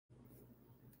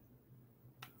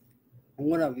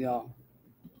What up, y'all?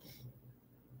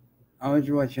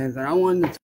 04Jul18, and I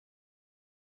wanted to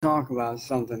talk about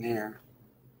something here.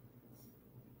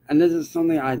 And this is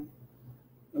something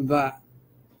but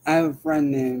I have a friend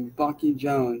named Bucky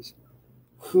Jones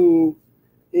who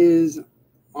is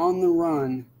on the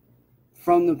run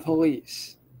from the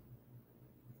police.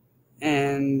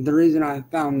 And the reason I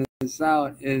found this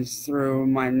out is through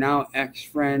my now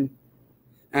ex-friend,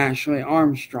 Ashley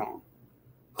Armstrong,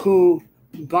 who,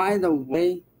 by the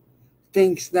way,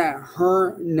 thinks that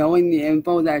her knowing the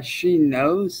info that she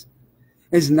knows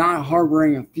is not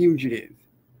harboring a fugitive.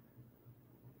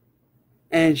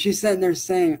 And she's sitting there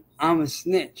saying, I'm a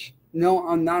snitch. No,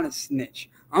 I'm not a snitch.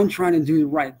 I'm trying to do the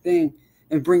right thing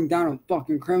and bring down a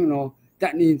fucking criminal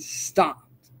that needs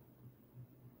stopped.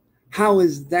 How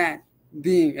is that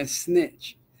being a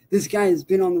snitch? This guy has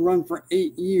been on the run for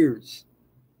 8 years.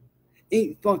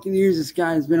 8 fucking years this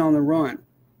guy has been on the run.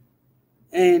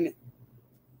 And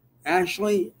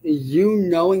Ashley, you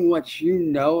knowing what you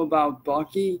know about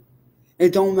Bucky,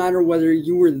 it don't matter whether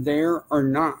you were there or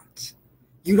not.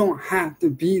 You don't have to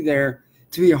be there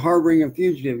to be harboring a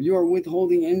fugitive. You are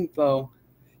withholding info.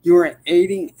 You are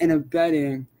aiding and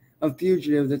abetting a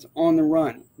fugitive that's on the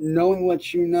run, knowing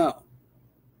what you know.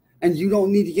 And you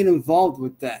don't need to get involved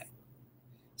with that.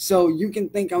 So you can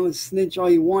think I'm a snitch all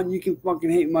you want. You can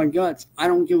fucking hate my guts. I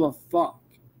don't give a fuck.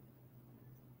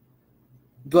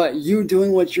 But you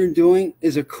doing what you're doing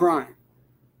is a crime.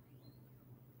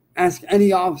 Ask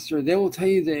any officer. They will tell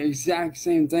you the exact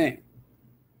same thing.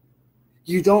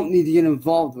 You don't need to get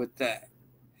involved with that.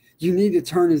 You need to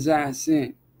turn his ass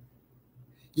in.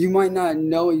 You might not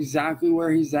know exactly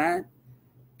where he's at,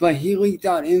 but he leaked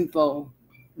out info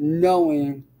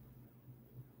knowing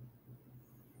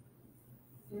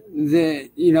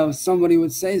that, somebody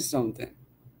would say something.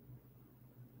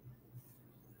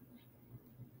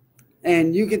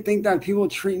 And you can think that people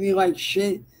treat me like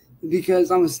shit because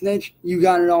I'm a snitch. You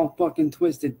got it all fucking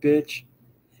twisted, bitch.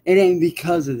 It ain't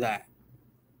because of that.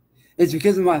 It's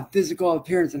because of my physical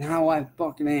appearance and how I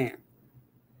fucking am.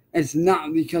 It's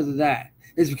not because of that.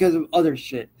 It's because of other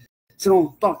shit. So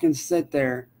don't fucking sit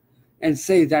there and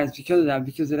say that it's because of that,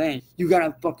 because it ain't. You got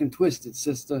it fucking twisted,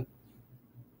 sister.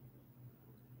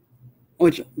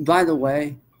 Which, by the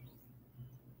way,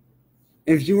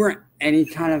 if you were any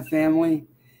kind of family,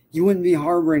 you wouldn't be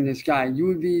harboring this guy. You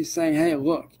would be saying, hey,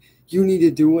 look, you need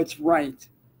to do what's right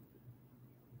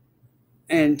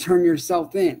and turn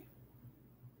yourself in.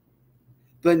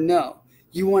 But no,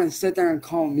 you want to sit there and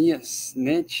call me a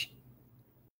snitch?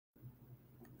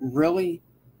 Really?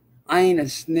 I ain't a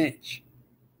snitch.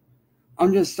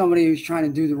 I'm just somebody who's trying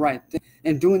to do the right thing.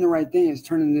 And doing the right thing is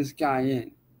turning this guy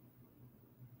in.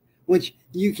 Which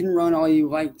you can run all you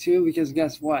like to, because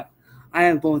guess what? I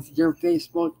have both your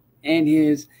Facebook and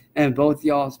his and both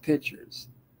y'all's pictures.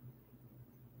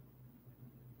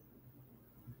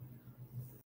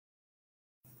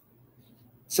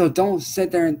 So don't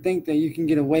sit there and think that you can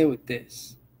get away with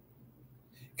this.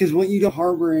 Because what you do,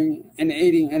 harboring and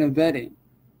aiding and abetting,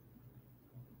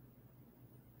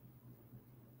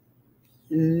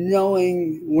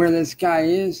 knowing where this guy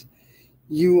is,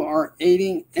 you are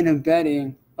aiding and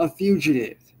abetting a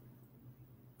fugitive.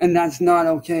 And that's not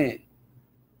okay.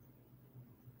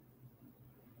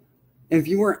 If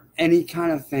you were any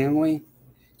kind of family,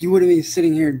 you wouldn't be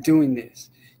sitting here doing this.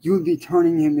 You would be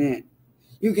turning him in.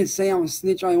 You can say I'm a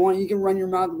snitch all you want. You can run your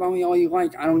mouth about me all you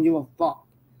like. I don't give a fuck.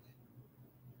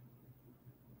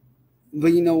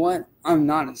 But you know what? I'm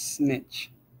not a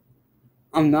snitch.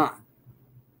 I'm not.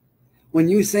 When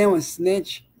you say I'm a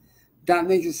snitch, that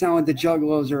makes it sound like the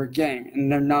Juggalos are a gang, and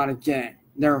they're not a gang.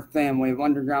 They're a family of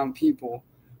underground people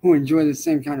who enjoy the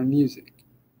same kind of music.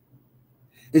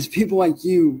 It's people like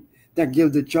you that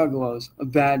give the Juggalos a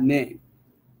bad name.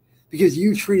 Because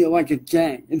you treat it like a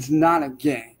gang. It's not a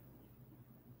gang.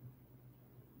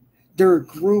 They're a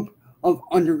group of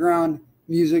underground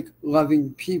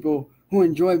music-loving people who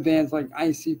enjoy bands like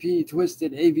ICP,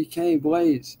 Twisted, ABK,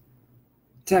 Blaze,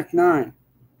 Tech 9,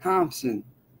 Hobson.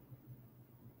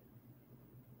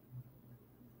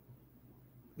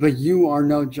 But you are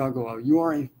no Juggalo. You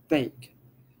are a fake.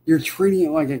 You're treating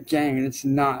it like a gang, and it's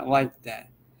not like that.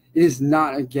 It is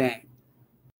not a gang.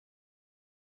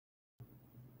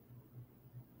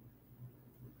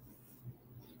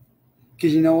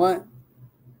 Because you know what?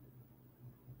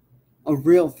 A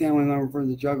real family member for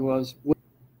the Juggalos would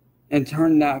and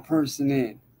turn that person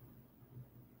in.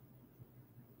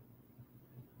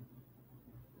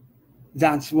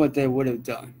 That's what they would have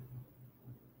done.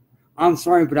 I'm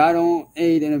sorry, but I don't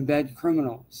aid and abet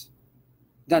criminals.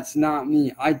 That's not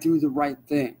me. I do the right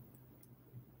thing.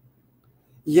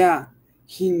 Yeah,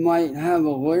 he might have a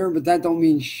lawyer, but that don't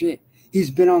mean shit. He's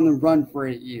been on the run for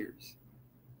 8 years.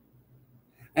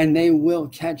 And they will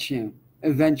catch him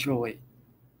eventually.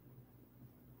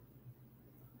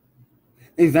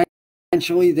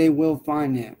 Eventually, they will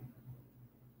find him.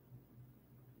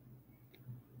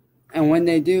 And when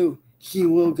they do, he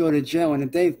will go to jail. And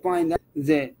if they find out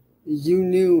that you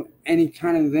knew any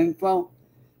kind of info,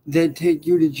 they'd take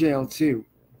you to jail too.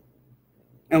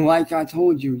 And like I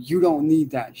told you, you don't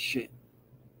need that shit.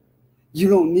 You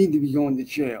don't need to be going to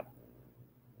jail.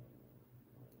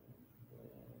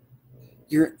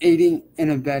 You're aiding and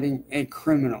abetting a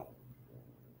criminal.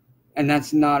 And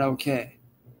that's not okay.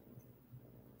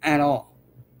 At all.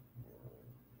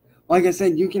 Like I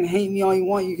said, you can hate me all you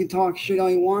want, you can talk shit all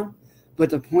you want, but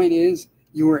the point is,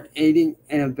 you are aiding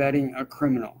and abetting a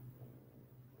criminal.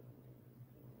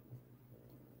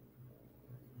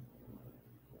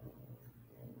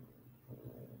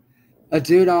 A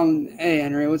dude hey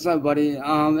Henry, what's up, buddy?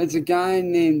 It's a guy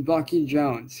named Bucky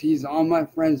Jones. He's on my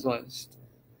friends list.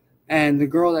 And the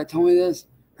girl that told me this,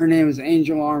 her name is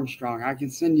Angel Armstrong. I can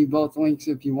send you both links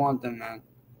if you want them, man.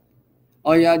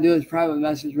 All you gotta do is private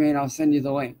message me and I'll send you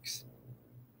the links.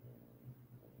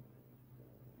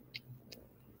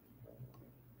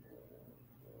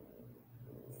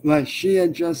 But she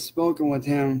had just spoken with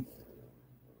him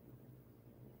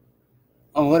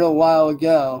a little while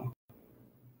ago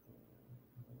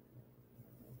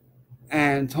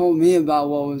and told me about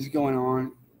what was going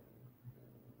on.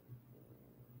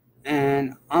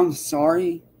 And I'm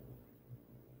sorry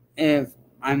if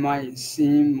I might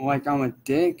seem like I'm a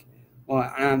dick.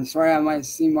 Well, I'm sorry I might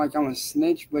seem like I'm a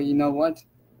snitch, but you know what?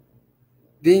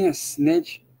 Being a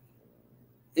snitch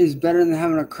is better than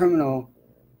having a criminal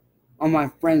on my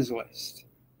friends list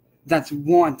that's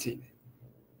wanted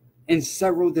in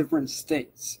several different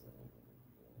states.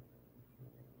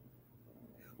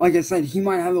 Like I said, he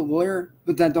might have a lawyer,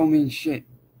 but that don't mean shit.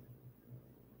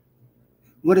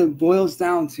 What it boils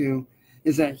down to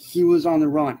is that he was on the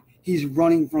run. He's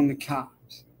running from the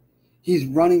cops. He's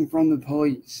running from the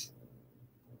police.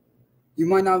 You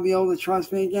might not be able to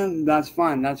trust me again. That's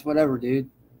fine. That's whatever, dude.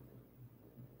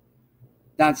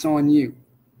 That's on you.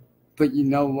 But you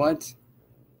know what?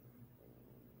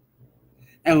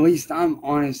 At least I'm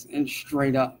honest and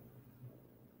straight up.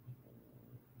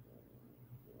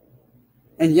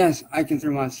 And yes, I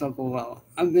consider myself a well.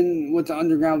 I've been with the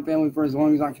underground family for as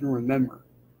long as I can remember.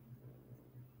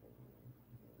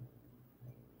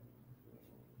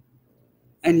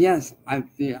 And yes, I'll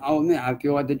admit, I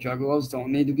feel like the Juggalos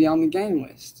don't need to be on the gang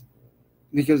list.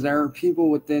 Because there are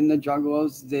people within the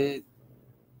Juggalos that,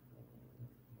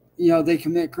 they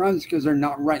commit crimes because they're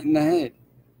not right in the head.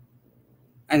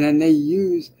 And then they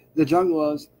use the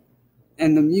Juggalos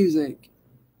and the music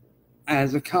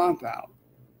as a cop-out.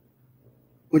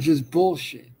 Which is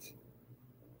bullshit.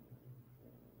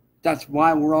 That's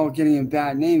why we're all getting a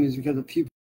bad name, is because of people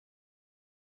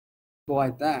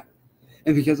like that.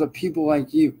 And because of people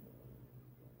like you.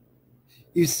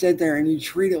 You sit there and you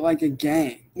treat it like a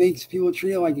game. It makes people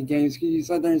treat it like a game. Because you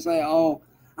sit there and say, oh,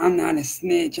 I'm not a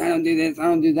snitch. I don't do this. I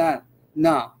don't do that.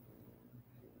 No.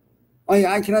 Like,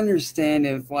 I can understand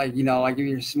if, if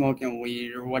you're smoking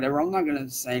weed or whatever. I'm not going to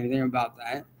say anything about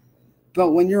that.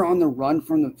 But when you're on the run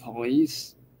from the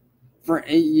police for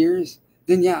 8 years,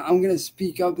 then yeah, I'm going to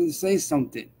speak up and say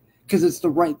something. Because it's the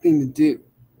right thing to do.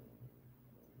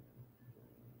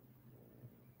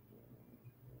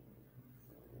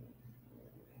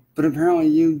 But apparently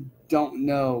you don't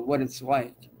know what it's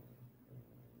like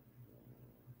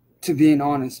to be an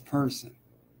honest person.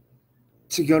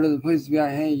 To go to the police and be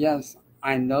like, hey, yes,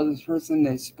 I know this person.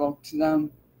 They spoke to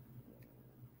them.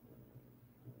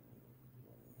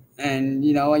 And,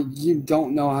 you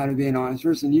don't know how to be an honest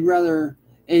person. You'd rather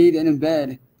aid and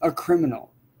abet a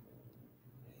criminal.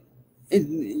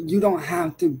 You don't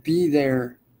have to be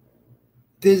there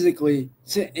physically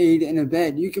to aid and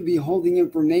abet. You could be holding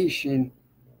information,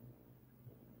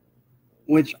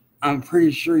 which I'm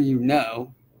pretty sure you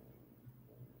know.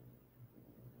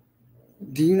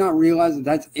 Do you not realize that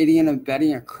that's aiding and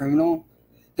abetting a criminal?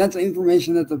 That's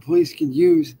information that the police could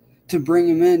use to bring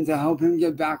him in to help him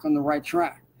get back on the right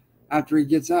track after he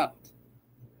gets out.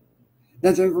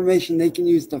 That's information they can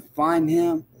use to find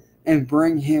him and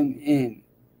bring him in.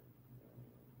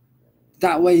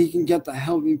 That way he can get the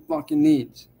help he fucking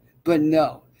needs. But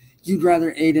no, you'd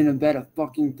rather aid and abet a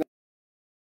fucking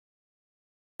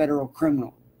federal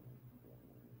criminal.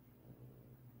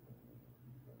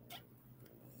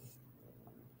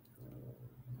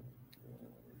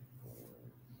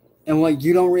 And what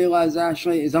you don't realize,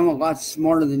 actually, is I'm a lot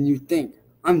smarter than you think.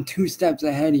 I'm 2 steps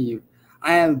ahead of you.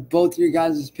 I have both your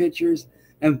guys' pictures,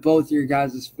 and both your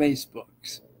guys'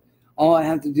 Facebooks. All I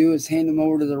have to do is hand them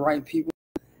over to the right people,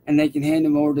 and they can hand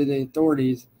them over to the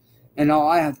authorities. And all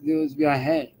I have to do is be like,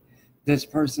 hey, this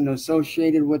person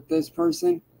associated with this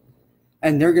person,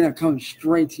 and they're going to come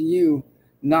straight to you,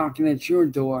 knocking at your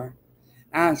door,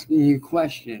 asking you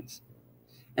questions.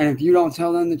 And if you don't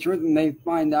tell them the truth and they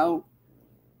find out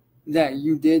that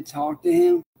you did talk to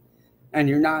him and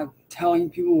you're not telling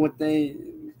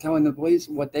the police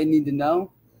what they need to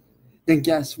know, then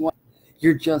guess what?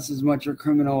 You're just as much a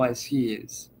criminal as he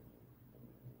is.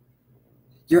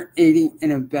 You're aiding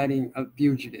and abetting a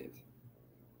fugitive,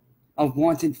 a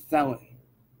wanted felon.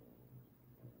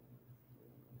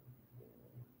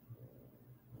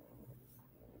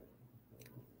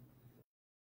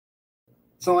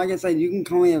 So like I said, you can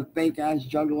call me a fake-ass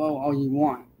juggalo all you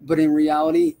want, but in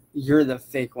reality, you're the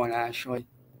fake one, Ashley.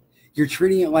 You're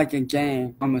treating it like a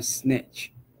game. I'm a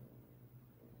snitch.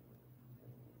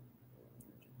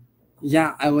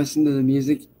 Yeah, I listen to the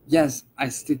music. Yes, I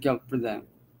stick up for them.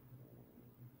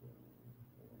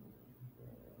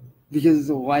 Because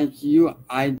like you,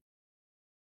 I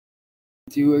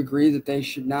do agree that they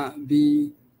should not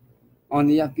be on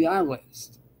the FBI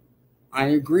list. I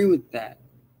agree with that.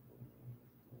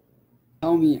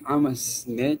 Tell me I'm a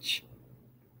snitch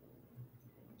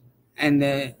and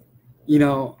that,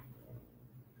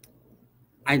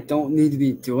 I don't need to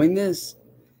be doing this.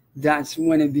 That's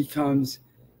when it becomes,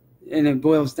 and it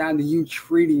boils down to you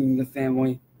treating the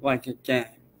family like a game.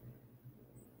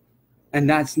 And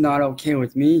that's not okay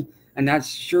with me, and that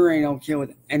sure ain't okay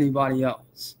with anybody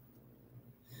else.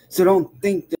 So don't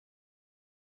think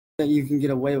that you can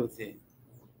get away with it.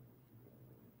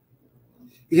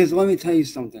 Because let me tell you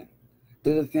something.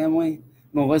 The family,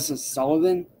 Melissa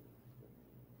Sullivan,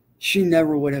 she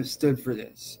never would have stood for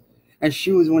this. And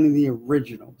she was one of the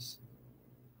originals.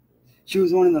 She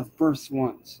was one of the first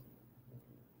ones.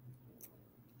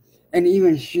 And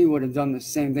even she would have done the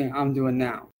same thing I'm doing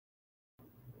now.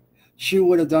 She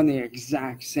would have done the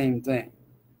exact same thing.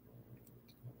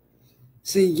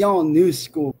 See, y'all new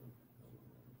school.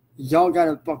 Y'all got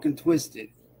it fucking twisted.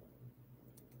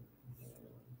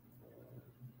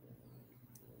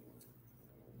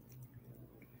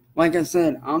 Like I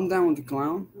said, I'm down with the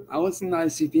clown. I listen to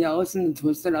ICP, I listen to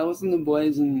Twisted, I listen to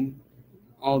Blaze and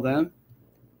all them.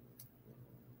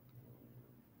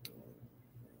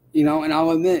 And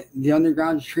I'll admit, the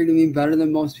underground's treated me better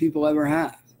than most people ever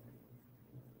have.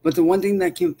 But the one thing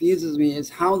that confuses me is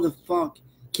how the fuck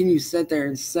can you sit there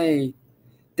and say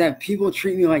that people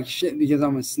treat me like shit because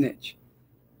I'm a snitch?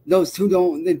 Those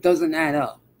two it doesn't add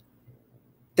up.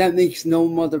 That makes no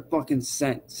motherfucking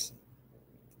sense.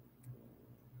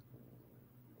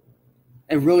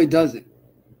 It really doesn't.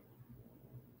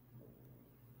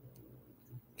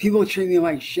 People treat me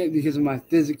like shit because of my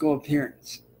physical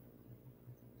appearance.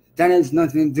 That has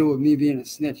nothing to do with me being a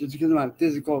snitch. It's because of my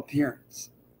physical appearance.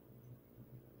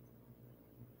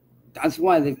 That's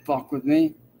why they fuck with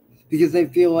me. Because they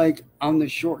feel like I'm the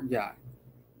short guy.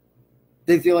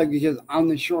 They feel like because I'm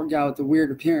the short guy with the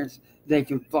weird appearance, they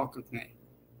can fuck with me.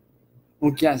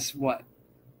 Well, guess what?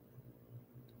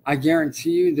 I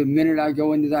guarantee you, the minute I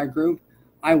go into that group,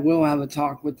 I will have a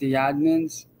talk with the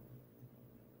admins.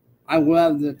 I will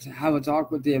have a talk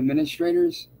with the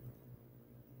administrators.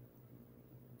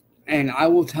 And I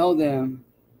will tell them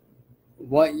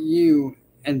what you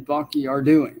and Bucky are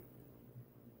doing.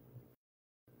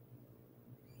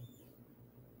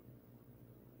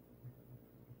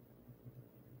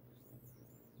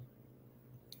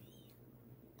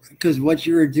 Because what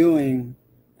you're doing,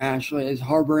 Ashley, is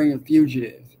harboring a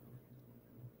fugitive.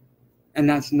 And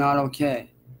that's not okay.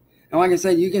 And like I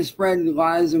said, you can spread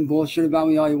lies and bullshit about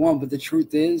me all you want, but the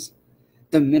truth is,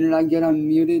 the minute I get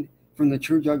unmuted from the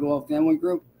True Juggalo family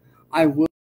group, I will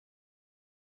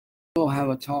have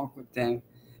a talk with them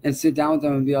and sit down with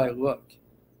them and be like, look,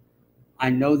 I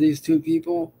know these two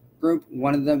people group.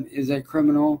 One of them is a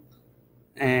criminal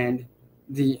and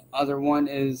the other one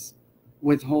is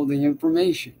withholding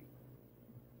information.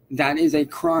 That is a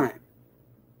crime.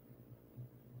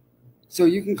 So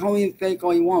you can call me a fake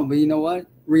all you want, but you know what?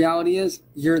 Reality is,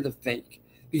 you're the fake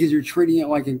because you're treating it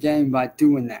like a game by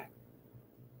doing that.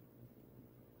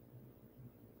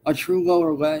 A true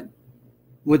lower lead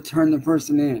would turn the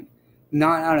person in,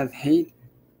 not out of hate,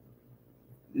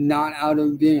 not out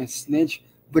of being a snitch,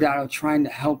 but out of trying to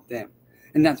help them.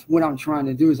 And that's what I'm trying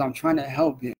to do, is I'm trying to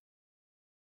help him.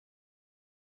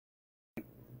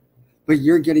 But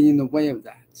you're getting in the way of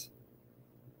that.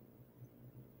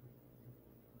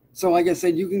 So like I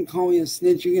said, you can call me a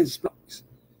snitch, you can spokes.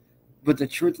 But the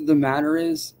truth of the matter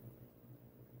is,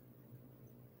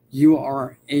 you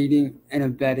are aiding and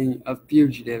abetting a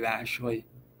fugitive, Ashley.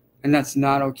 And that's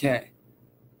not okay.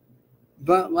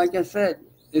 But like I said,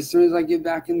 as soon as I get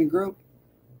back in the group,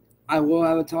 I will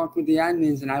have a talk with the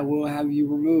admins and I will have you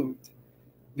removed.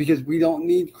 Because we don't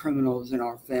need criminals in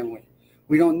our family.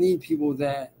 We don't need people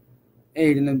that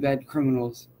aid and abet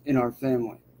criminals in our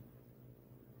family.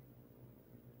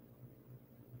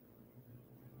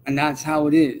 And that's how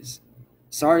it is.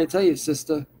 Sorry to tell you,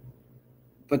 sister,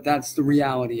 but that's the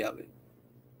reality of it.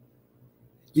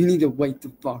 You need to wake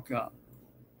the fuck up.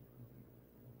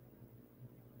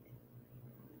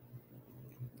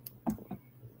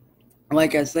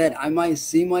 Like I said, I might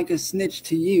seem like a snitch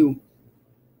to you,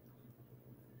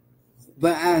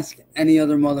 but ask any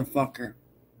other motherfucker,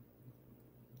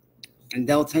 and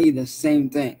they'll tell you the same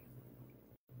thing.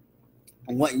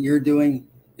 What you're doing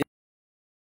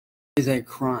is a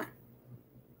crime.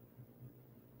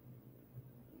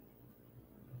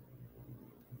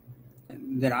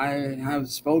 That I have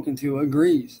spoken to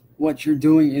agrees. What you're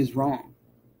doing is wrong.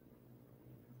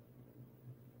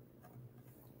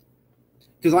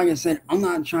 Because like I said, I'm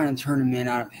not trying to turn a man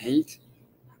out of hate.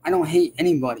 I don't hate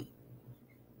anybody.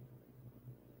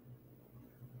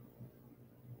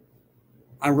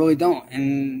 I really don't.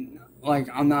 And like,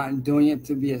 I'm not doing it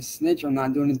to be a snitch. I'm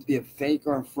not doing it to be a fake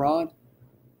or a fraud.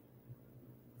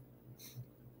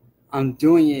 I'm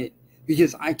doing it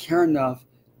because I care enough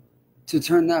to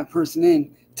turn that person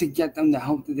in to get them the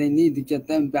help that they need to get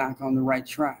them back on the right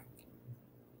track.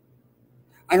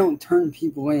 I don't turn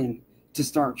people in to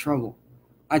start trouble.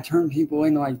 I turn people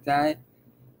in like that.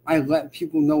 I let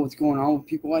people know what's going on with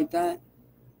people like that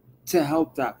to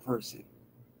help that person.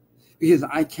 Because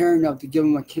I care enough to give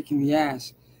them a kick in the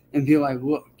ass and be like,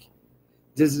 look,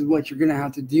 this is what you're going to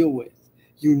have to deal with.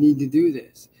 You need to do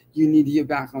this. You need to get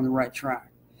back on the right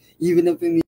track. Even if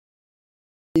it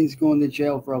means going to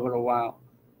jail for a little while.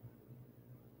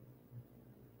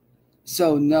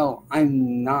 So no,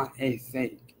 I'm not a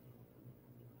fake.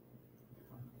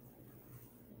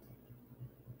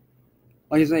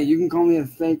 Like I say, you can call me a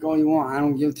fake all you want. I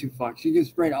don't give two fucks. You can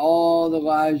spread all the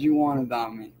lies you want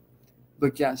about me.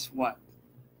 But guess what?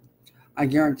 I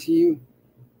guarantee you,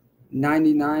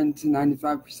 99 to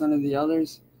 95% of the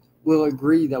others will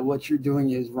agree that what you're doing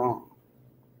is wrong.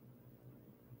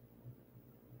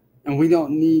 And we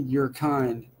don't need your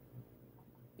kind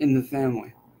in the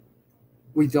family.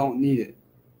 We don't need it.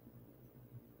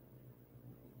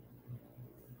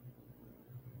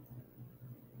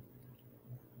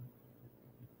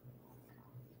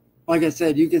 Like I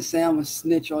said, you can say I'm a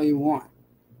snitch all you want.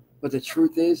 But the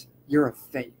truth is, you're a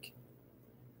fake.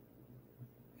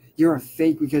 You're a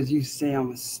fake because you say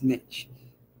I'm a snitch.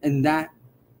 And that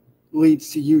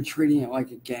leads to you treating it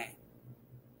like a gang.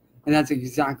 And that's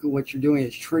exactly what you're doing,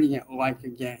 is treating it like a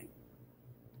gang.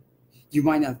 You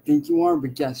might not think you are,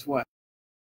 but guess what?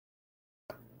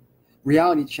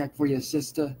 Reality check for you,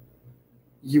 sister.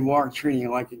 You are treating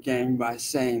it like a gang by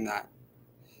saying that.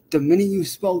 The minute you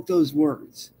spoke those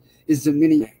words is the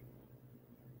minute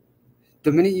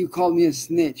you called me a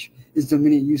snitch is the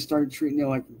minute you started treating it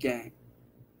like a gang.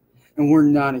 And we're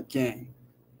not a gang.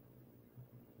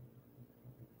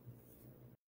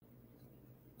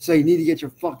 So you need to get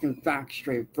your fucking facts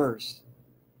straight first.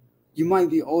 You might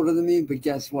be older than me, but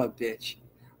guess what, bitch?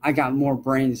 I got more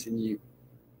brains than you.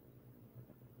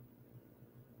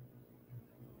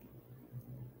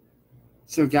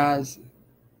 So guys,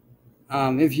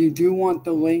 if you do want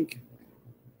the link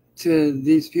to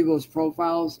these people's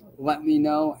profiles, let me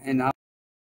know and I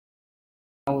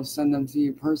will send them to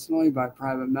you personally by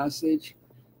private message.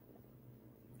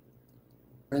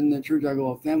 In the True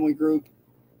Juggalo family group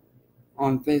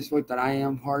on Facebook that I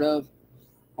am part of,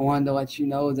 I wanted to let you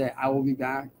know that I will be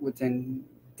back within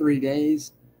 3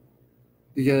 days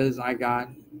because I got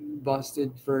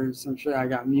busted for some shit. I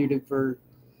got muted for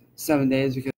 7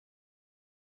 days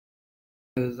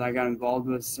because I got involved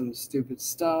with some stupid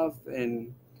stuff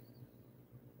and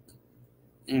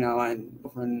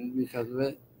because of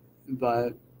it.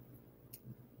 But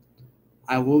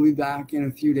I will be back in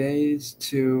a few days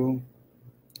to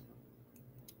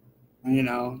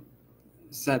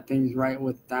set things right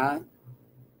with that.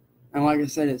 And like I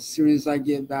said, as soon as I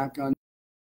get back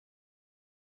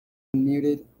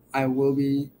unmuted, I will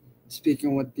be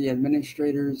speaking with the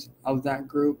administrators of that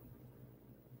group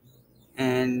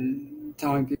and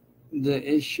telling people the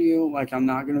issue. Like, I'm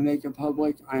not going to make it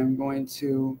public. I'm going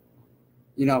to,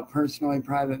 personally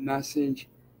private message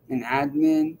an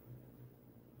admin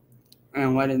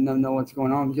and letting them know what's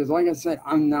going on. Because like I said,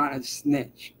 I'm not a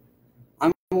snitch.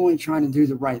 I'm only trying to do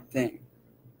the right thing.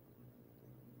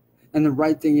 And the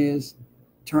right thing is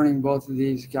turning both of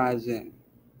these guys in.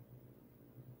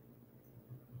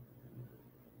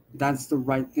 That's the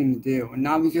right thing to do. And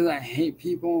not because I hate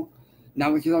people,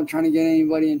 not because I'm trying to get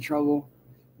anybody in trouble,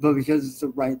 but because it's the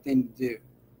right thing to do.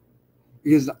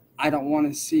 Because I don't want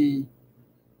to see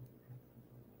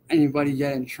anybody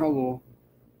get in trouble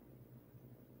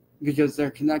because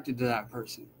they're connected to that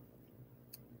person.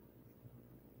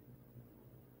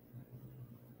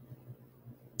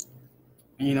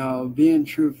 Being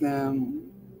true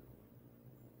fam,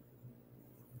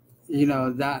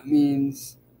 that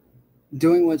means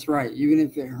doing what's right, even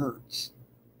if it hurts.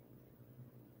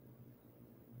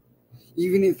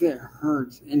 Even if it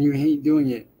hurts and you hate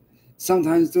doing it,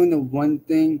 sometimes doing the one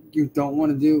thing you don't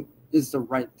want to do is the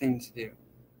right thing to do.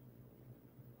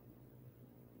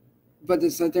 But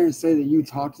to sit there and say that you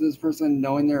talk to this person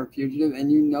knowing they're a fugitive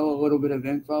and you know a little bit of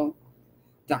info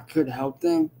that could help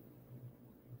them,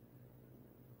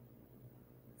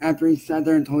 after he sat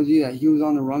there and told you that he was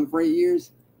on the run for 8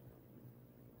 years,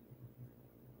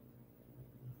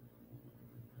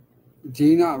 do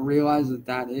you not realize that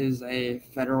that is a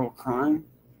federal crime?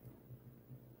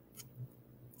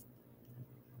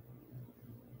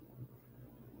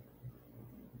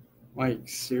 Like,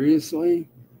 seriously?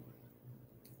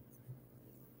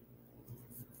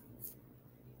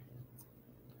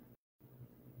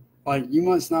 Like, you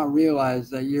must not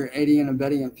realize that you're aiding and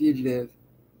abetting a fugitive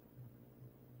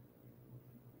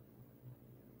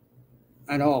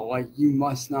at all. Like, you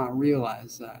must not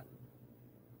realize that.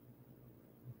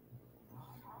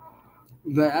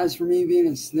 But as for me being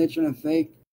a snitch and a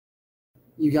fake,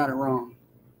 you got it wrong.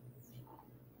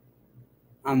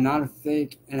 I'm not a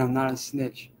fake and I'm not a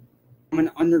snitch. I'm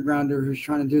an undergrounder who's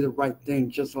trying to do the right thing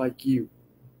just like you.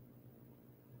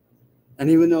 And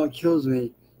even though it kills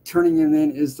me, turning him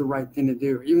in is the right thing to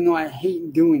do. Even though I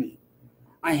hate doing it.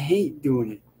 I hate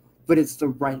doing it. But it's the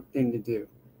right thing to do.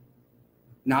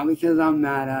 Not because I'm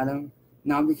mad at him.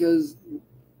 Not because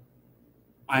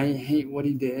I hate what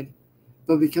he did.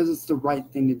 But because it's the right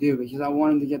thing to do. Because I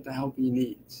want him to get the help he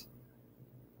needs.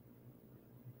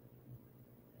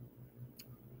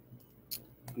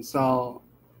 And so,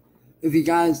 if you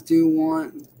guys do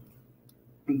want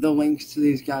the links to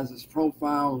these guys'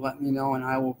 profile, let me know and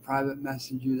I will private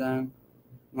message you them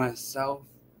myself.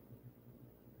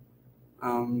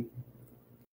 And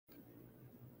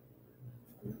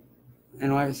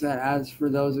like I said, as for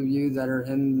those of you that are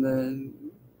in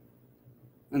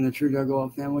the True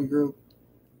Doug family group,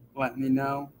 let me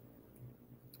know.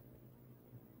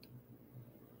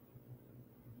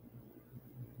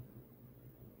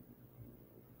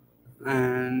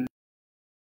 And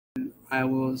I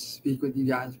will speak with you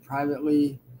guys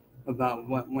privately about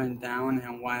what went down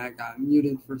and why I got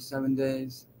muted for 7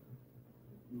 days.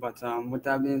 But with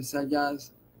that being said,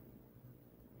 guys,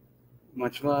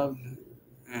 much love,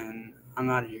 and I'm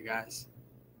out of here, guys.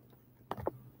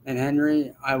 And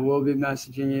Henry, I will be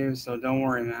messaging you, so don't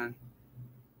worry, man.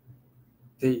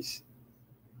 Peace.